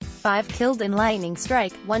5 killed in lightning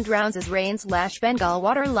strike, 1 drowns as rains. Lash Bengal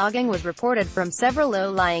waterlogging was reported from several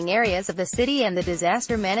low-lying areas of the city, and the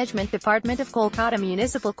Disaster Management Department of Kolkata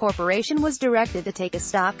Municipal Corporation was directed to take a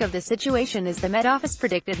stock of the situation as the Met Office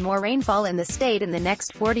predicted more rainfall in the state in the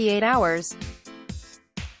next 48 hours.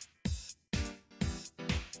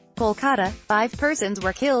 Kolkata, 5 persons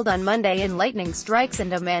were killed on Monday in lightning strikes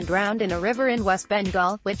and a man drowned in a river in West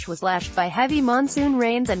Bengal, which was lashed by heavy monsoon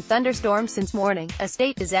rains and thunderstorms since morning, a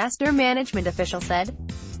state disaster management official said.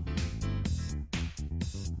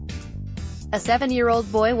 A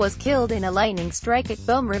 7-year-old boy was killed in a lightning strike at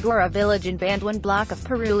Bomragora village in Bandwan block of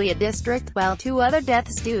Purulia district, while 2 other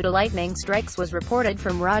deaths due to lightning strikes was reported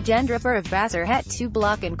from Rajendrapur of Basarhat 2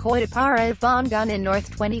 block and Koitapara of Bongan in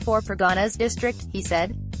North 24 Parganas district, he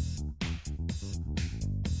said.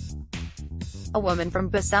 A woman from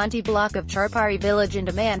Basanti block of Charpari village and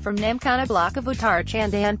a man from Namkana block of Uttar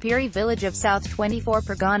Chandanpuri village of South 24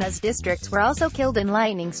 Parganas districts were also killed in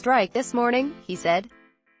lightning strike this morning, he said.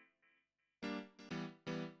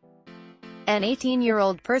 An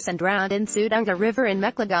 18-year-old person drowned in Sudanga River in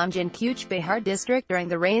Meklaganj in Kuch Bihar district during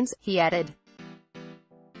the rains, he added.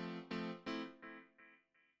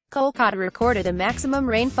 Kolkata recorded a maximum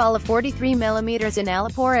rainfall of 43 mm in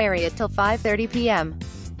Alipore area till 5:30 p.m.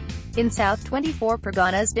 In South 24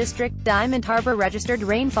 Parganas district, Diamond Harbour registered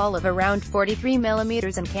rainfall of around 43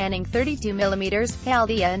 mm and Canning 32 mm.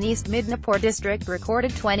 Haldia in East Midnapore district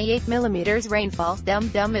recorded 28 mm rainfall. Dum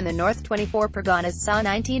Dum in the North 24 Parganas saw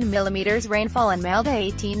 19 mm rainfall and Malda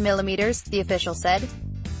 18 mm, the official said.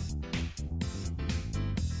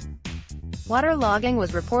 Waterlogging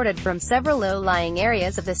was reported from several low-lying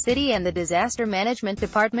areas of the city, and the Disaster Management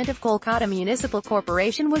Department of Kolkata Municipal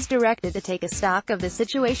Corporation was directed to take a stock of the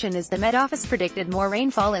situation as the Met Office predicted more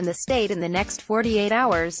rainfall in the state in the next 48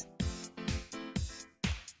 hours.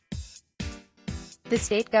 The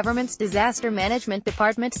state government's Disaster Management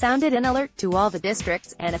Department sounded an alert to all the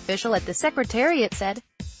districts, an official at the Secretariat said.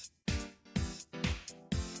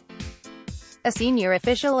 A senior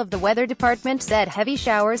official of the Weather Department said heavy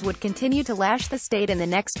showers would continue to lash the state in the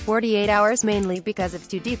next 48 hours, mainly because of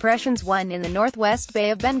 2 depressions, one in the northwest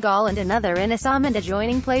Bay of Bengal and another in Assam and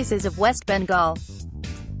adjoining places of West Bengal.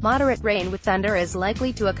 Moderate rain with thunder is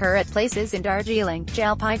likely to occur at places in Darjeeling,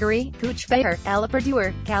 Jalpaiguri, Cooch Behar,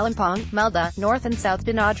 Alipurduar, Kalimpong, Malda, North and South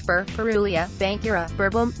Dinajpur, Purulia, Bankura,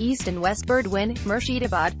 Birbhum, East and West Burdwan,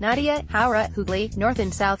 Murshidabad, Nadia, Howrah, Hooghly, North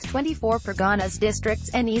and South 24 Parganas districts,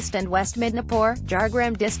 and East and West Midnapore,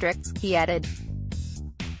 Jhargram districts, he added.